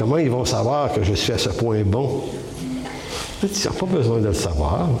pas, comment ils vont savoir que je suis à ce point bon? Ils n'ont pas besoin de le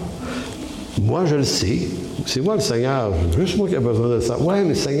savoir. Moi, je le sais. C'est moi le Seigneur. Juste moi qui ai besoin de le savoir. Oui,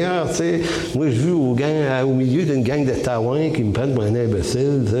 mais Seigneur, tu sais, moi, je vis au milieu d'une gang de taouins qui me prennent pour un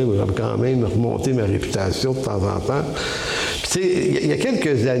imbécile. Tu sais, je vais quand même remonter ma réputation de temps en temps. Puis, tu sais, il y a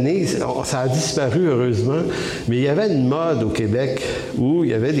quelques années, ça a disparu heureusement, mais il y avait une mode au Québec où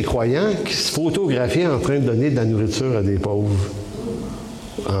il y avait des croyants qui se photographiaient en train de donner de la nourriture à des pauvres.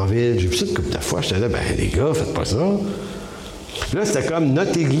 En ville. J'ai vu ça une couple de fois. J'étais là, ben les gars, faites pas ça. Puis là, c'était comme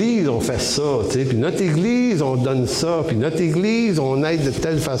notre Église, on fait ça, tu sais. Puis notre Église, on donne ça. Puis notre Église, on aide de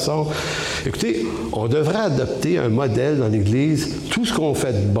telle façon. Écoutez, on devrait adopter un modèle dans l'Église. Tout ce qu'on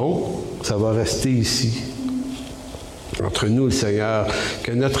fait de bon, ça va rester ici. Entre nous, le Seigneur.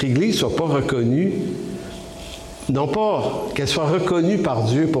 Que notre Église ne soit pas reconnue, non pas qu'elle soit reconnue par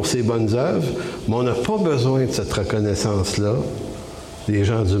Dieu pour ses bonnes œuvres, mais on n'a pas besoin de cette reconnaissance-là des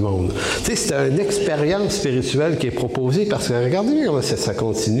gens du monde. Tu sais, c'est une expérience spirituelle qui est proposée parce que, regardez bien comment ça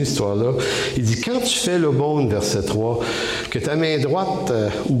continue, cette histoire-là. Il dit, quand tu fais l'aumône, verset 3, que ta main droite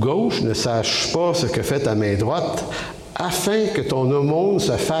ou gauche ne sache pas ce que fait ta main droite, afin que ton aumône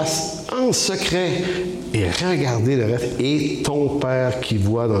se fasse en secret et regardez le reste, et ton Père qui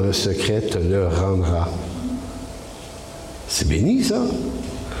voit dans le secret te le rendra. C'est béni, ça.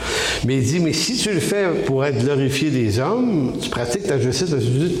 Mais il dit, mais si tu le fais pour être glorifié des hommes, tu pratiques ta justice,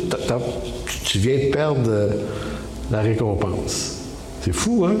 tu viens de perdre la récompense. C'est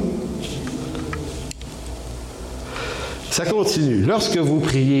fou, hein? Ça continue. Lorsque vous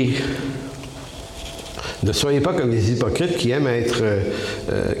priez, ne soyez pas comme les hypocrites qui aiment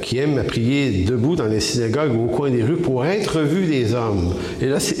à prier debout dans les synagogues ou au coin des rues pour être vus des hommes. Et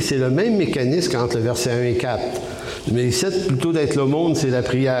là, c'est le même mécanisme qu'entre le verset 1 et 4. Mais ici, plutôt d'être l'aumône, c'est la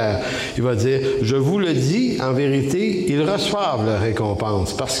prière. Il va dire, je vous le dis, en vérité, ils reçoivent leur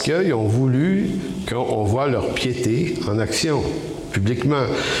récompense parce qu'ils ont voulu qu'on voit leur piété en action, publiquement.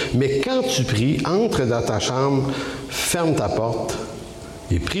 Mais quand tu pries, entre dans ta chambre, ferme ta porte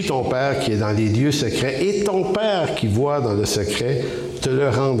et prie ton Père qui est dans les lieux secrets, et ton Père qui voit dans le secret te le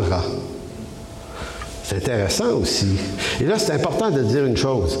rendra. C'est intéressant aussi. Et là, c'est important de dire une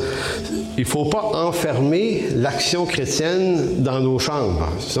chose. Il ne faut pas enfermer l'action chrétienne dans nos chambres.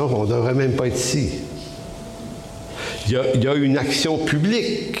 Sinon, on ne devrait même pas être ici. Il y a une action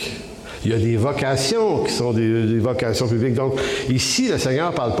publique. Il y a des vocations qui sont des vocations publiques. Donc, ici, le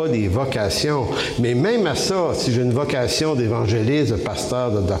Seigneur ne parle pas des vocations. Mais même à ça, si j'ai une vocation d'évangéliste, de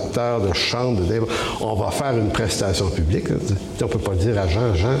pasteur, de docteur, de chantre, on va faire une prestation publique. On ne peut pas dire à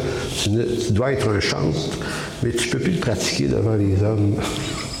Jean, tu dois être un chantre, mais tu ne peux plus le pratiquer devant les hommes.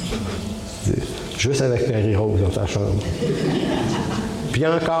 Juste avec Marie-Rose dans ta chambre. Puis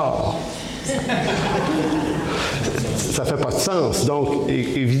encore. Ça ne fait pas de sens. Donc,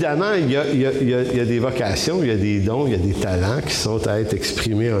 évidemment, il y a des vocations, il y a des dons, il y a des talents qui sont à être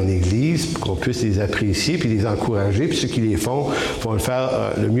exprimés en Église pour qu'on puisse les apprécier puis les encourager. Puis ceux qui les font vont le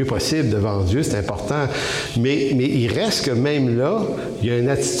faire le mieux possible devant Dieu, c'est important. Mais il reste que même là, il y a une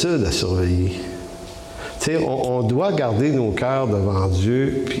attitude à surveiller. Tu sais, on doit garder nos cœurs devant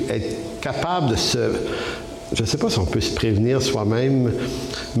Dieu puis être capable de se... Je ne sais pas si on peut se prévenir soi-même,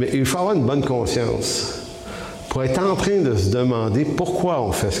 mais il faut avoir une bonne conscience pour être en train de se demander pourquoi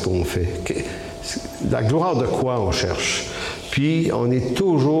on fait ce qu'on fait. La gloire de quoi on cherche. Puis, on est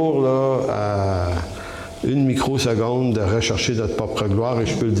toujours là à une microseconde de rechercher notre propre gloire, et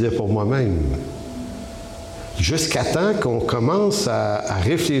je peux le dire pour moi-même. Jusqu'à temps qu'on commence à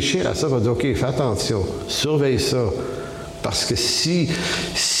réfléchir à ça, on va dire, OK, fais attention, surveille ça. Parce que si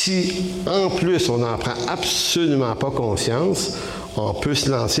en plus, on n'en prend absolument pas conscience, on peut se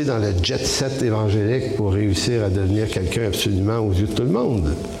lancer dans le jet-set évangélique pour réussir à devenir quelqu'un absolument aux yeux de tout le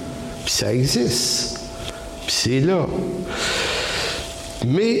monde. Puis ça existe. Puis c'est là.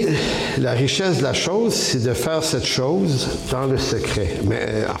 Mais la richesse de la chose, c'est de faire cette chose dans le secret.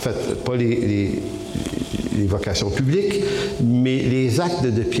 Mais en fait, pas les vocations publiques, mais les actes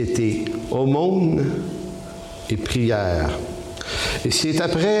de piété, aumône et prière. Et c'est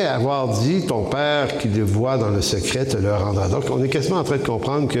après avoir dit, ton Père qui le voit dans le secret te le rendra. Donc, on est quasiment en train de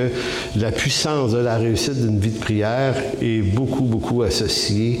comprendre que la puissance de la réussite d'une vie de prière est beaucoup, beaucoup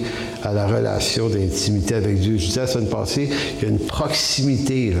associée à la relation d'intimité avec Dieu. Je disais la semaine passée, il y a une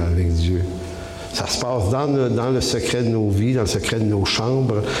proximité là, avec Dieu. Ça se passe dans le secret de nos vies, dans le secret de nos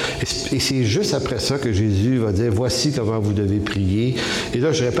chambres. Et c'est juste après ça que Jésus va dire, voici comment vous devez prier. Et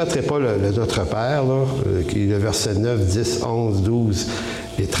là, je ne répéterai pas le Notre Père, là, qui est le verset 9, 10, 11, 12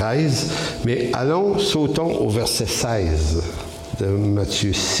 et 13. Mais sautons au verset 16 de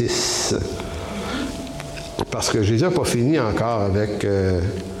Matthieu 6. Parce que Jésus n'a pas fini encore avec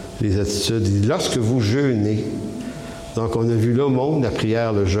les attitudes. Il dit, lorsque vous jeûnez, donc on a vu l'aumône, la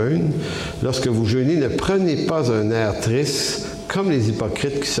prière, le jeûne. Lorsque vous jeûnez, ne prenez pas un air triste, comme les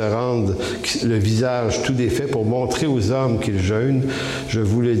hypocrites qui se rendent le visage tout défait pour montrer aux hommes qu'ils jeûnent. Je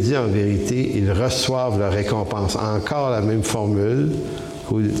vous le dis en vérité, ils reçoivent leur récompense. Encore la même formule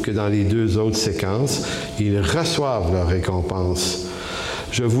que dans les deux autres séquences. Ils reçoivent leur récompense.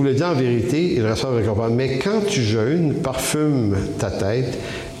 Je vous le dis en vérité, ils reçoivent leur récompense. Mais quand tu jeûnes, parfume ta tête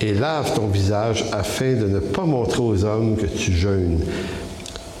et lave ton visage afin de ne pas montrer aux hommes que tu jeûnes.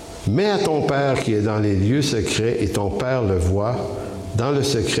 Mets à ton Père qui est dans les lieux secrets et ton Père le voit. Dans le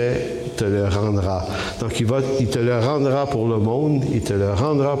secret, te le rendra. Donc, il te le rendra pour le monde, il te le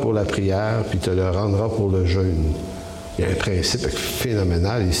rendra pour la prière, puis il te le rendra pour le jeûne. Il y a un principe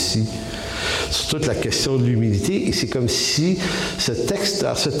phénoménal ici sur toute la question de l'humilité. Et c'est comme si ce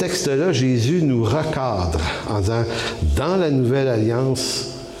texte-là, Jésus nous recadre en disant, dans la nouvelle alliance,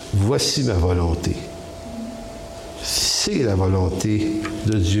 voici ma volonté. C'est la volonté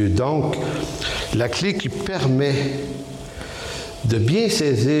de Dieu. Donc, la clé qui permet de bien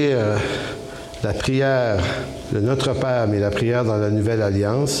saisir la prière de Notre Père, mais la prière dans la Nouvelle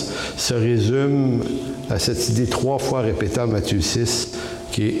Alliance, se résume à cette idée 3 fois répétée en Matthieu 6,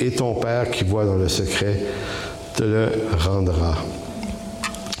 qui est « Et ton Père qui voit dans le secret te le rendra ».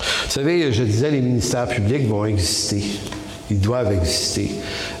 Vous savez, je disais, les ministères publics vont exister. Ils doivent exister.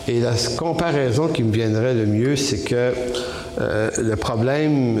 Et la comparaison qui me viendrait le mieux, c'est que le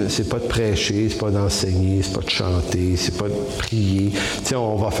problème, c'est pas de prêcher, c'est pas d'enseigner, c'est pas de chanter, c'est pas de prier. Tu sais,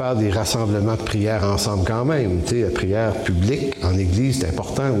 on va faire des rassemblements de prière ensemble quand même. Tu sais, la prière publique en Église, c'est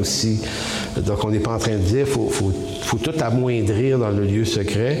important aussi. Donc, on n'est pas en train de dire faut tout amoindrir dans le lieu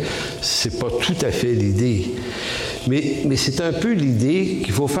secret. C'est pas tout à fait l'idée. Mais c'est un peu l'idée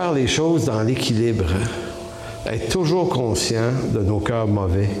qu'il faut faire les choses dans l'équilibre. Être toujours conscient de nos cœurs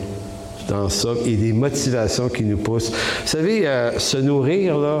mauvais dans ça et des motivations qui nous poussent. Vous savez, se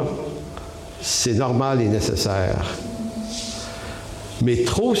nourrir, là, c'est normal et nécessaire. Mais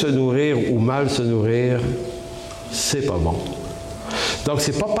trop se nourrir ou mal se nourrir, c'est pas bon. Donc,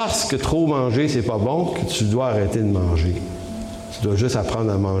 c'est pas parce que trop manger, c'est pas bon que tu dois arrêter de manger. Tu dois juste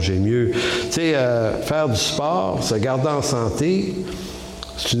apprendre à manger mieux. Tu sais, faire du sport, se garder en santé,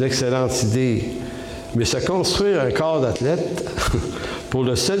 c'est une excellente idée. Mais se construire un corps d'athlète pour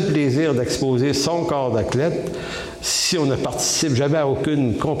le seul plaisir d'exposer son corps d'athlète, si on ne participe jamais à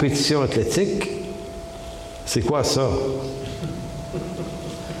aucune compétition athlétique, c'est quoi ça?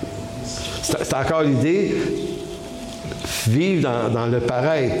 C'est encore l'idée vivre dans le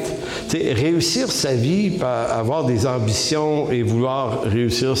paraître. T'sais, réussir sa vie, avoir des ambitions et vouloir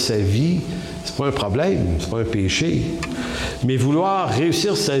réussir sa vie, c'est pas un problème, c'est pas un péché. Mais vouloir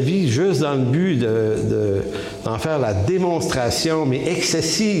réussir sa vie juste dans le but d'en faire la démonstration, mais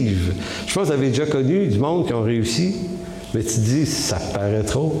excessive. Je pense que vous avez déjà connu du monde qui ont réussi, mais tu te dis, ça paraît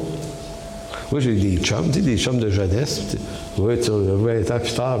trop. Moi, j'ai eu des chums, tu sais, des chums de jeunesse. Oui, tu le vois un temps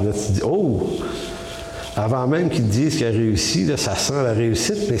plus tard, là, tu te dis, oh! Avant même qu'ils te disent qu'il a réussi, là, ça sent la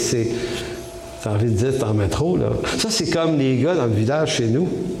réussite, mais t'as envie de dire, t'en mets trop, là. Ça, c'est comme les gars dans le village chez nous,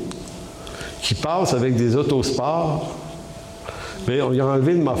 qui passent avec des autosports. Mais on lui a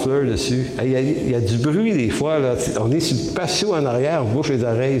enlevé le muffler dessus. Il y a du bruit des fois. Là. On est sur le patio en arrière, on bouche les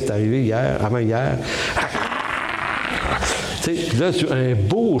oreilles. C'est arrivé avant-hier. Là, tu as un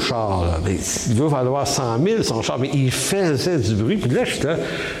beau char. Là. Mais il veut valoir 100 000 son char, mais il faisait du bruit. Puis là, je suis là.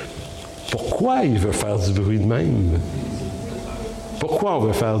 Pourquoi il veut faire du bruit de même? Pourquoi on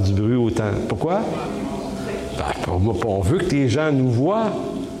veut faire du bruit autant? Pourquoi? Ben, on veut que les gens nous voient.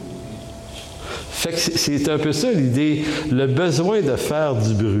 Fait que c'est un peu ça l'idée, le besoin de faire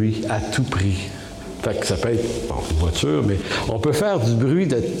du bruit à tout prix. Fait que ça peut être une voiture, mais on peut faire du bruit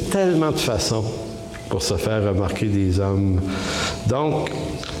de tellement de façons pour se faire remarquer des hommes. Donc,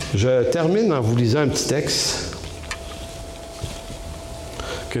 je termine en vous lisant un petit texte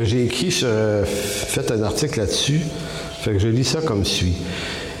que j'ai écrit, fait un article là-dessus. Fait que je lis ça comme suit.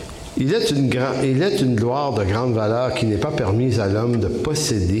 Il est une gloire de grande valeur qui n'est pas permise à l'homme de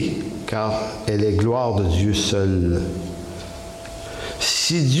posséder, car elle est gloire de Dieu seul.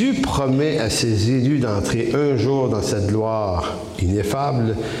 Si Dieu promet à ses élus d'entrer un jour dans cette gloire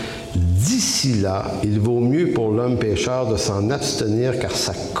ineffable, D'ici là, il vaut mieux pour l'homme pécheur de s'en abstenir, car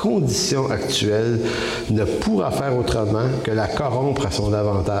sa condition actuelle ne pourra faire autrement que la corrompre à son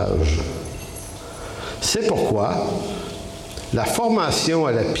avantage. C'est pourquoi la formation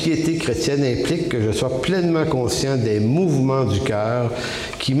à la piété chrétienne implique que je sois pleinement conscient des mouvements du cœur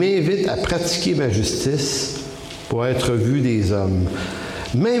qui m'invitent à pratiquer ma justice pour être vu des hommes.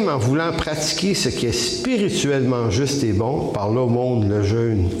 Même en voulant pratiquer ce qui est spirituellement juste et bon, par l'aumône, le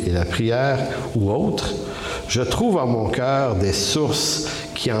jeûne et la prière ou autre, je trouve en mon cœur des sources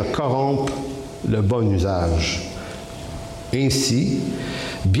qui en corrompent le bon usage. Ainsi,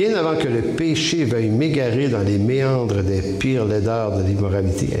 bien avant que le péché veuille m'égarer dans les méandres des pires laideurs de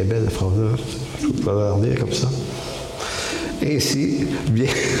l'immoralité, elle est belle la phrase-là, je peux la redire comme ça. Ainsi, bien,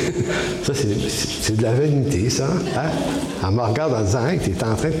 ça c'est de la vanité, ça. Hein? Elle me regarde en disant hey, tu es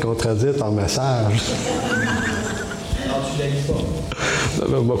en train de contredire ton message. Non, tu la lis pas. Non,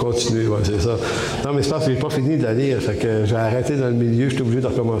 mais on va continuer, ouais, c'est ça. Non, mais c'est parce que je n'ai pas fini de la lire, fait que j'ai arrêté dans le milieu, je suis obligé de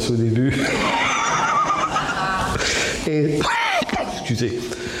recommencer au début. Excusez.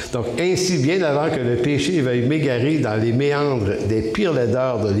 Donc, ainsi, bien avant que le péché veuille m'égarer dans les méandres des pires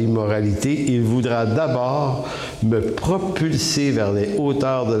laideurs de l'immoralité, il voudra d'abord me propulser vers les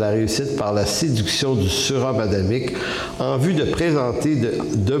hauteurs de la réussite par la séduction du surhomme adamique en vue de présenter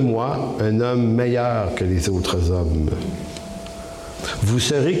de moi un homme meilleur que les autres hommes. Vous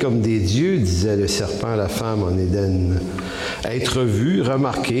serez comme des dieux, disait le serpent à la femme en Éden. Être vu,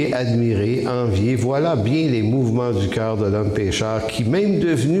 remarqué, admiré, envié, voilà bien les mouvements du cœur de l'homme pécheur qui, même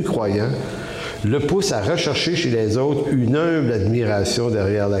devenu croyant, le pousse à rechercher chez les autres une humble admiration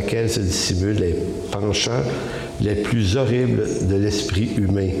derrière laquelle se dissimulent les penchants les plus horribles de l'esprit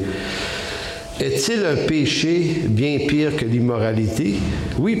humain. Est-il un péché bien pire que l'immoralité?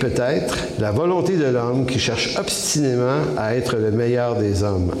 Oui, peut-être. La volonté de l'homme qui cherche obstinément à être le meilleur des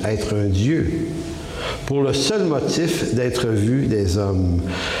hommes, à être un Dieu, pour le seul motif d'être vu des hommes.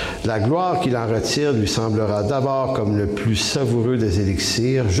 La gloire qu'il en retire lui semblera d'abord comme le plus savoureux des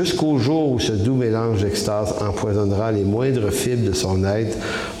élixirs, jusqu'au jour où ce doux mélange d'extase empoisonnera les moindres fibres de son être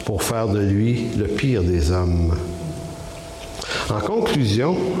pour faire de lui le pire des hommes. En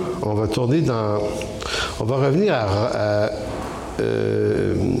conclusion, on va revenir à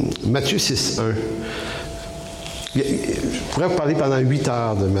Matthieu 6.1. Je pourrais vous parler pendant 8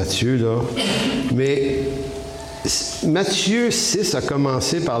 heures de Matthieu, là, mais Matthieu 6 a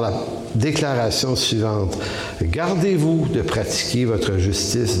commencé par la déclaration suivante. « Gardez-vous de pratiquer votre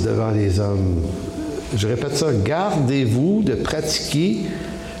justice devant les hommes. » Je répète ça. « Gardez-vous de pratiquer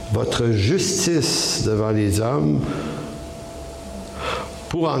votre justice devant les hommes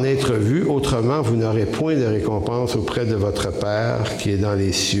pour en être vu, autrement vous n'aurez point de récompense auprès de votre Père qui est dans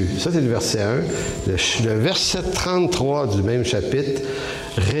les cieux. » Ça, c'est le verset 1. Le verset 33 du même chapitre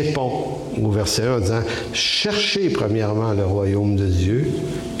répond au verset 1 en disant « Cherchez premièrement le royaume de Dieu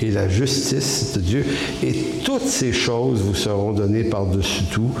et la justice de Dieu, et toutes ces choses vous seront données par-dessus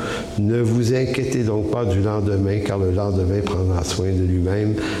tout. Ne vous inquiétez donc pas du lendemain, car le lendemain prendra soin de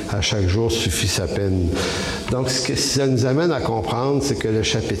lui-même. À chaque jour suffit sa peine. » Donc, ce que ça nous amène à comprendre, c'est que le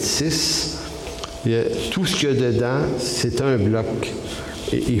chapitre 6, tout ce qu'il y a dedans, c'est un bloc.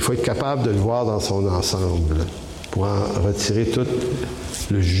 Et il faut être capable de le voir dans son ensemble pour en retirer tout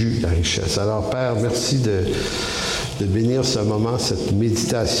le jus, la richesse. Alors, Père, merci de bénir ce moment, cette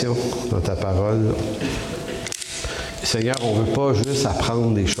méditation dans ta parole. Seigneur, on ne veut pas juste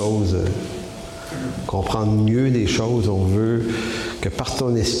apprendre des choses, comprendre mieux des choses. On veut que par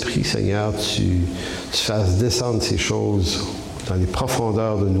ton esprit, Seigneur, tu fasses descendre ces choses dans les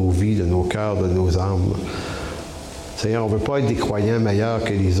profondeurs de nos vies, de nos cœurs, de nos âmes. Seigneur, on ne veut pas être des croyants meilleurs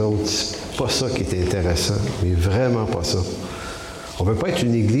que les autres. C'est pas ça qui est intéressant, mais vraiment pas ça. On ne veut pas être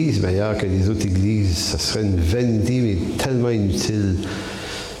une église meilleure que les autres églises. Ça serait une vanité, mais tellement inutile.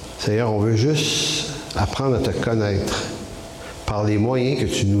 Seigneur, on veut juste apprendre à te connaître par les moyens que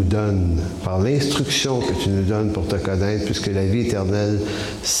tu nous donnes, par l'instruction que tu nous donnes pour te connaître, puisque la vie éternelle,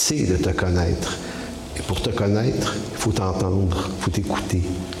 c'est de te connaître. Et pour te connaître, il faut t'entendre, il faut t'écouter,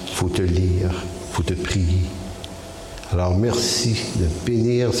 il faut te lire, il faut te prier. Alors, merci de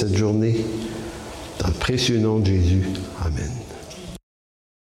bénir cette journée dans le précieux nom de Jésus. Amen.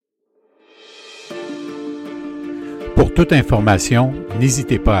 Pour toute information,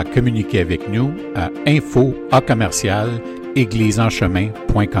 n'hésitez pas à communiquer avec nous à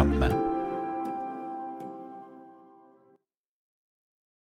info@églisesenchemin.com.